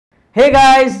Hey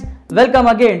guys, welcome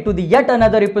again to the yet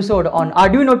another episode on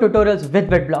Arduino Tutorials with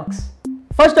Witblox.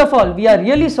 First of all, we are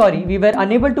really sorry we were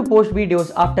unable to post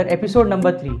videos after episode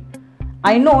number 3.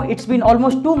 I know it's been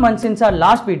almost 2 months since our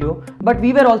last video, but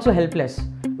we were also helpless.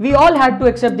 We all had to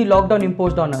accept the lockdown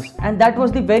imposed on us, and that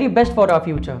was the very best for our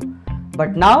future.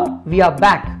 But now we are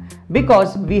back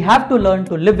because we have to learn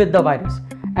to live with the virus,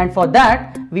 and for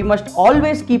that we must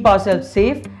always keep ourselves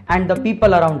safe and the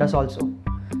people around us also.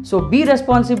 So be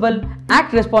responsible,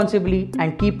 act responsibly,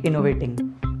 and keep innovating.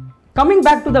 Coming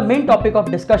back to the main topic of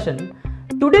discussion,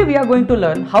 today we are going to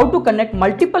learn how to connect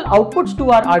multiple outputs to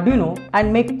our Arduino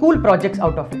and make cool projects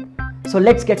out of it. So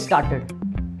let's get started.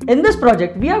 In this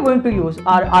project, we are going to use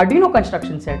our Arduino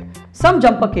construction set, some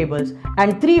jumper cables,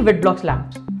 and 3 Witblox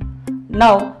lamps.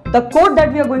 Now, the code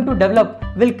that we are going to develop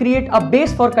will create a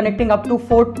base for connecting up to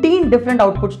 14 different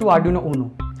outputs to Arduino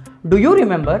Uno. Do you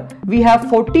remember we have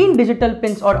 14 digital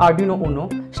pins on Arduino Uno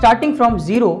starting from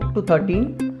 0 to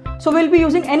 13? So we'll be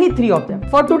using any 3 of them.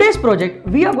 For today's project,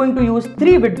 we are going to use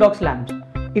 3 Witblox lamps.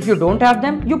 If you don't have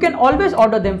them, you can always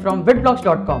order them from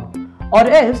witblox.com, or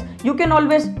else you can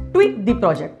always tweak the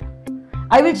project.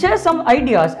 I will share some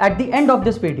ideas at the end of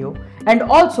this video and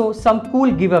also some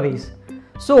cool giveaways.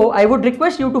 So I would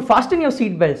request you to fasten your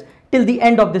seatbelts till the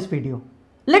end of this video.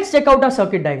 Let's check out our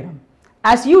circuit diagram.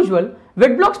 As usual,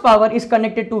 Witblox power is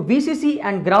connected to VCC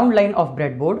and ground line of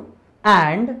breadboard,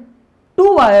 and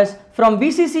 2 wires from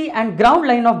VCC and ground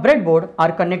line of breadboard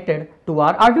are connected to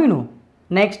our Arduino.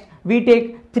 Next, we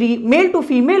take 3 male to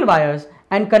female wires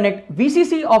and connect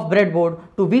VCC of breadboard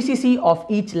to VCC of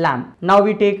each lamp. Now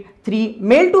we take 3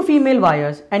 male to female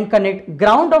wires and connect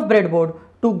ground of breadboard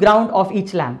to ground of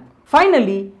each lamp.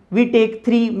 Finally, we take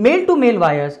 3 male to male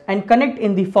wires and connect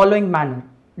in the following manner.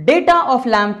 Data of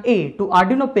lamp A to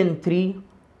Arduino pin 3,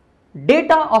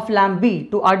 data of lamp B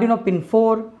to Arduino pin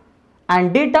 4,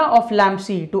 and data of lamp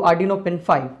C to Arduino pin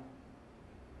 5.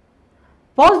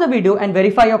 Pause the video and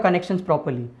verify your connections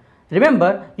properly.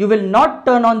 Remember, you will not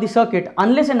turn on the circuit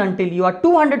unless and until you are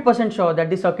 200% sure that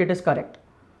the circuit is correct.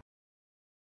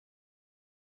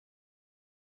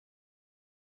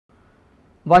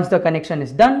 Once the connection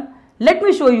is done, let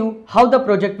me show you how the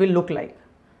project will look like.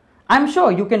 I'm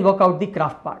sure you can work out the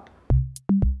craft part.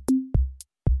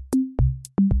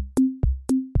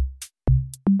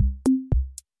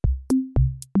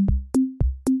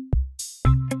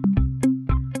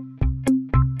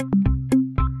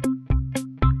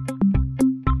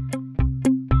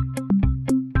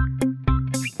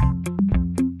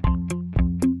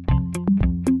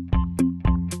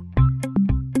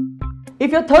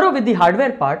 If you're thorough with the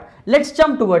hardware part, let's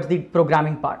jump towards the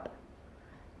programming part.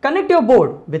 Connect your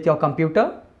board with your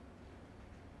computer.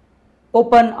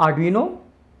 Open Arduino.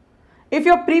 If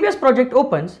your previous project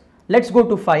opens, let's go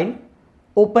to File,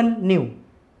 Open New.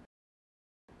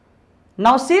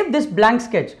 Now save this blank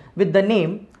sketch with the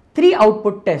name 3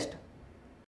 output test.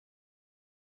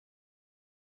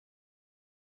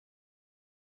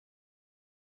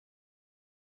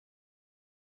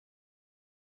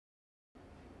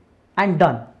 And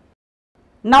done.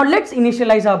 Now let's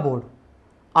initialize our board.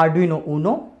 Arduino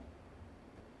Uno.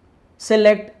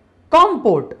 Select COM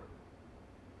port,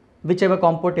 whichever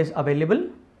COM port is available,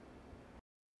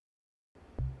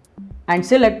 and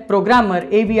select Programmer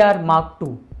AVR Mark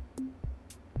II.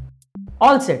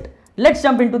 All set. Let's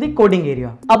jump into the coding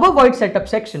area. Above void setup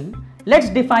section, let's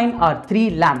define our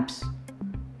 3 lamps.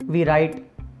 We write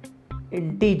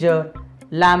integer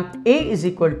lamp A is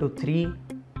equal to 3,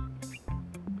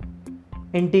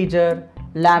 integer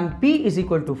lamp B is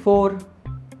equal to 4,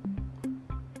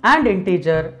 and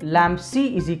integer lamp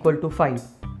C is equal to 5.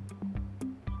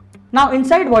 Now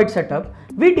inside void setup,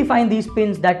 we define these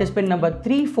pins, that is pin number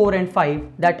 3, 4 and 5,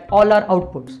 that all are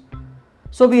outputs.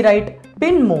 So we write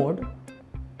pin mode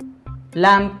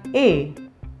lamp A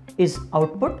is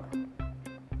output,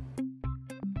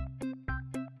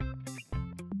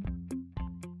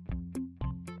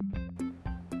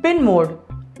 pin mode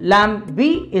lamp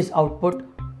B is output,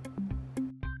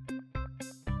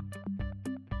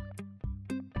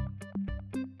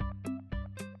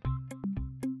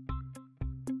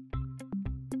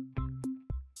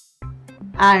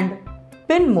 and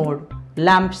pin mode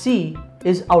lamp C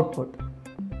is output.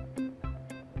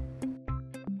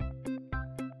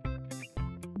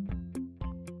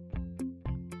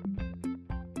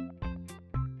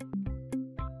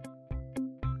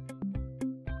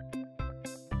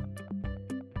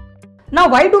 Now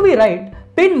why do we write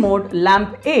pin mode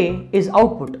lamp A is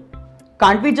output?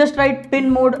 Can't we just write pin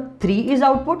mode 3 is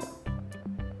output?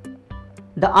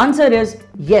 The answer is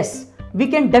yes, we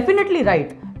can definitely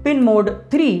write pin mode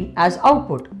 3 as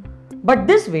output. But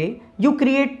this way you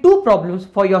create two problems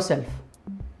for yourself.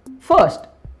 First,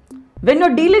 when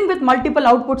you're dealing with multiple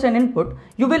outputs and input,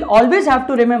 you will always have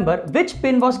to remember which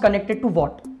pin was connected to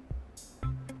what.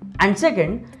 And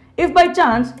second, if by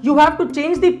chance you have to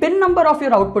change the pin number of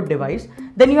your output device,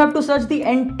 then you have to search the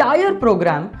entire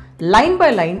program line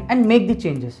by line and make the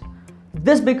changes.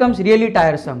 This becomes really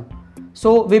tiresome.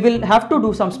 So we will have to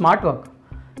do some smart work.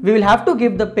 We will have to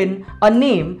give the pin a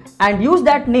name and use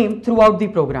that name throughout the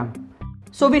program.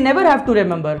 So we never have to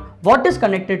remember what is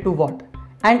connected to what.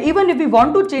 And even if we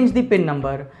want to change the pin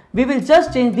number, we will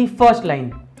just change the first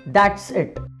line. That's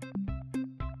it.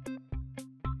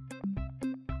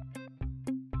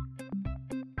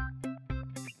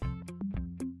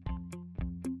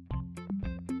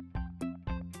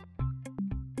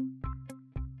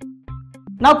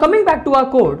 Now coming back to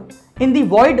our code, in the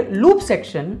void loop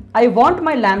section, I want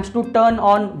my lamps to turn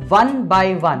on one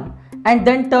by one and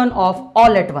then turn off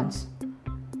all at once.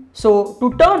 So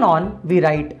to turn on, we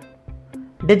write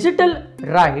digital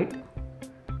write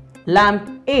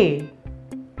lamp A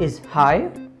is high,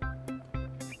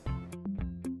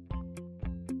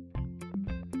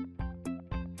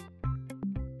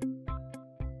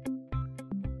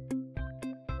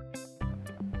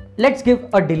 let's give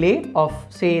a delay of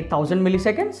say 1000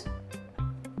 milliseconds.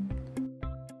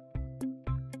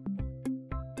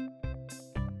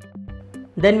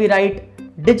 Then we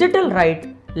write digital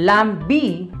write lamp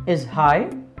B is high.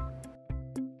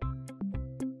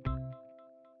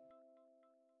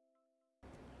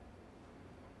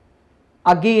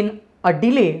 Again a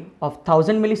delay of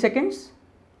 1000 milliseconds.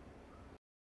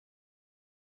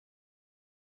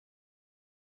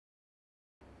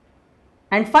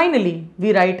 And finally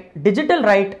we write digital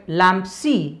write lamp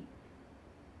C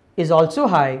is also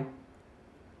high.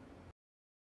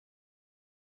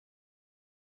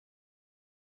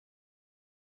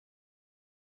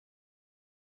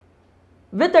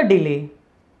 With a delay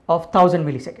of 1000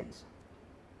 milliseconds.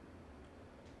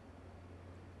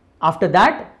 After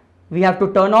that, we have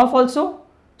to turn off also.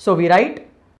 So we write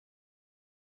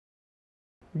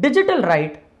digital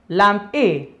write lamp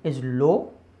A is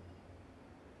low.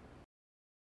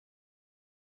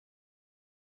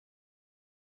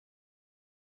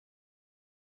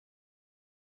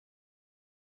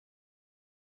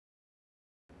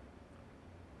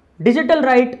 Digital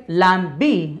write lamp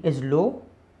B is low.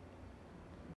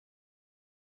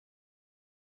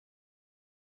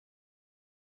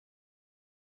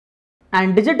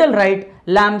 And digital write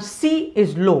lamp C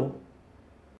is low.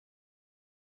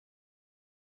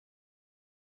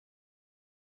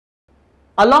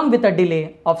 Along with a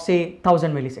delay of say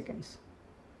 1000 milliseconds.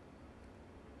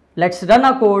 Let's run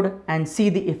our code and see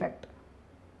the effect.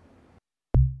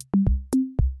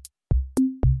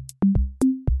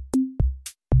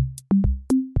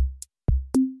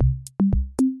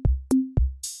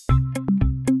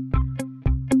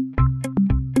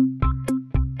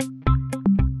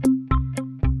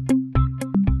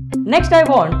 Next, I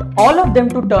want all of them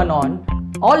to turn on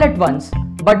all at once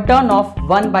but turn off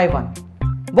one by one.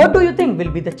 What do you think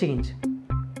will be the change?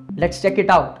 Let's check it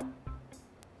out.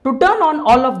 To turn on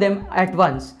all of them at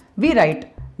once, we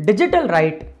write digital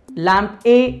write lamp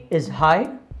A is high.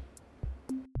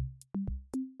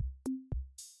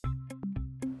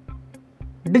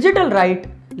 Digital write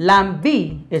lamp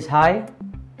B is high.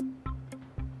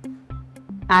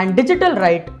 And digital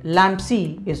write lamp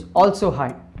C is also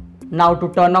high. Now to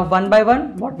turn off one by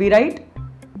one, what we write?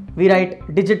 We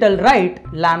write digital write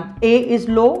lamp A is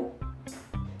low.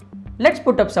 Let's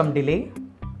put up some delay.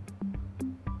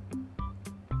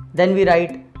 Then we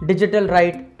write digital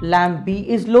write lamp B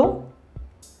is low.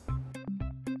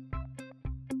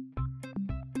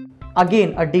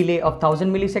 Again a delay of 1000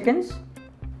 milliseconds.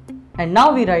 And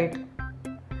now we write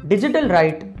digital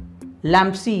write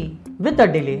lamp C with a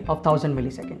delay of 1000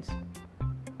 milliseconds.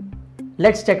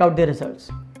 Let's check out the results.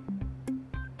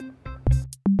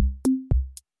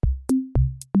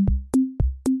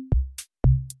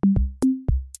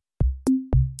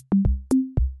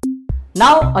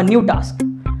 Now a new task.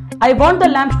 I want the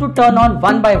lamps to turn on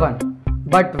one by one,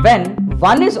 but when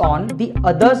one is on, the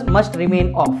others must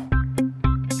remain off.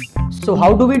 So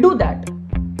how do we do that?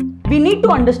 We need to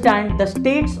understand the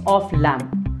states of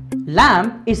lamp.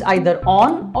 Lamp is either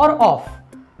on or off.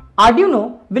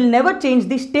 Arduino will never change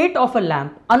the state of a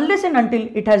lamp unless and until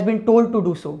it has been told to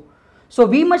do so. So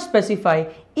we must specify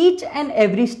each and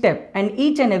every step and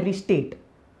each and every state.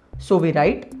 So we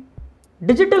write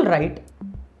digital write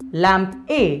lamp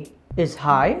A is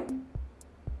high,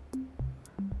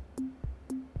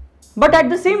 but at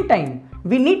the same time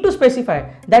we need to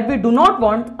specify that we do not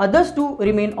want others to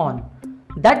remain on.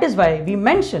 That is why we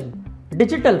mention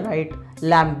digital write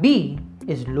lamp B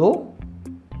is low.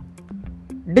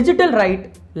 Digital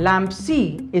write lamp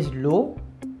C is low.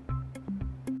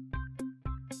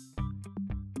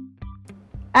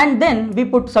 And then we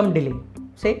put some delay,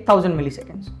 say 1000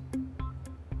 milliseconds.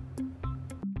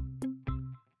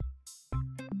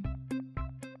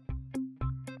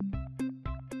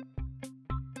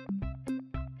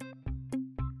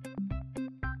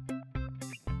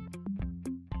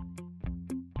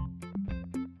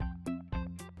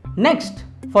 Next,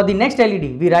 for the next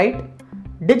LED, we write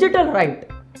digital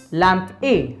write lamp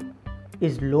A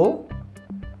is low.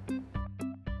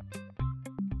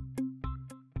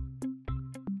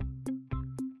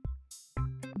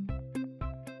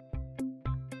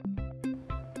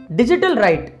 Digital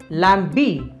write lamp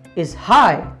B is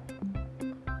high.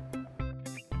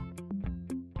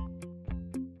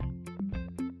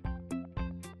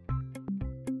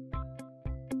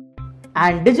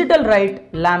 And digital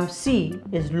write lamp C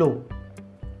is low.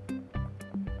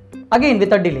 Again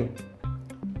with a delay.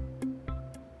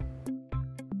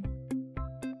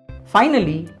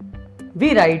 Finally,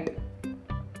 we write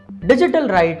digital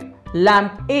write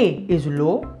lamp A is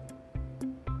low.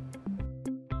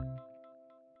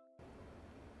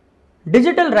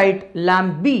 Digital write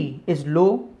lamp B is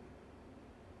low.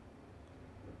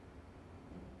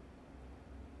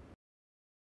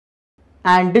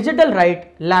 And digital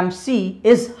write lamp C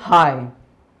is high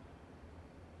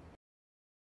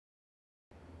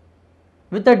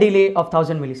with a delay of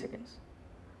 1000 milliseconds.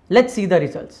 Let's see the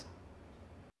results.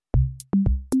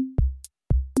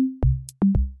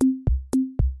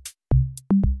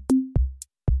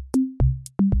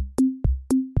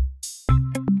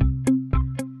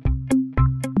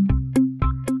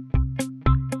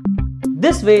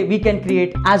 This way we can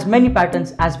create as many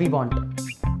patterns as we want.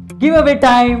 Giveaway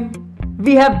time!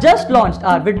 We have just launched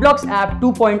our Witblox app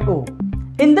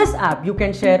 2.0. In this app, you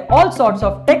can share all sorts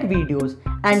of tech videos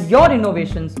and your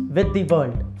innovations with the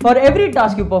world. For every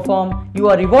task you perform, you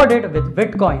are rewarded with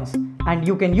Witcoins, and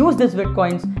you can use these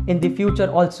Witcoins in the future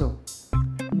also.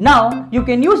 Now, you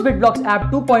can use Witblox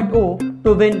app 2.0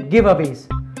 to win giveaways.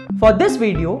 For this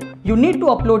video, you need to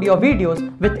upload your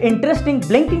videos with interesting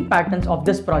blinking patterns of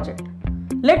this project.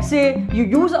 Let's say you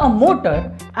use a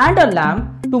motor and a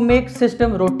lamp to make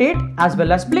system rotate as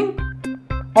well as blink.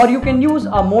 Or you can use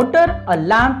a motor, a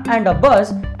lamp and a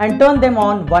buzz and turn them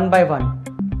on one by one.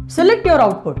 Select your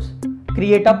outputs,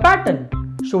 create a pattern,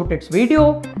 shoot its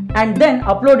video and then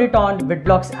upload it on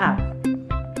Witblox app.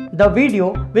 The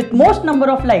video with most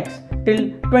number of likes till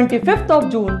 25th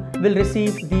of June will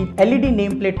receive the LED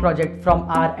nameplate project from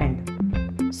our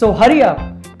end. So hurry up,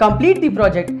 complete the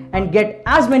project and get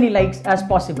as many likes as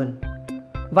possible.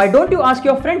 Why don't you ask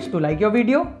your friends to like your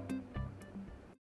video?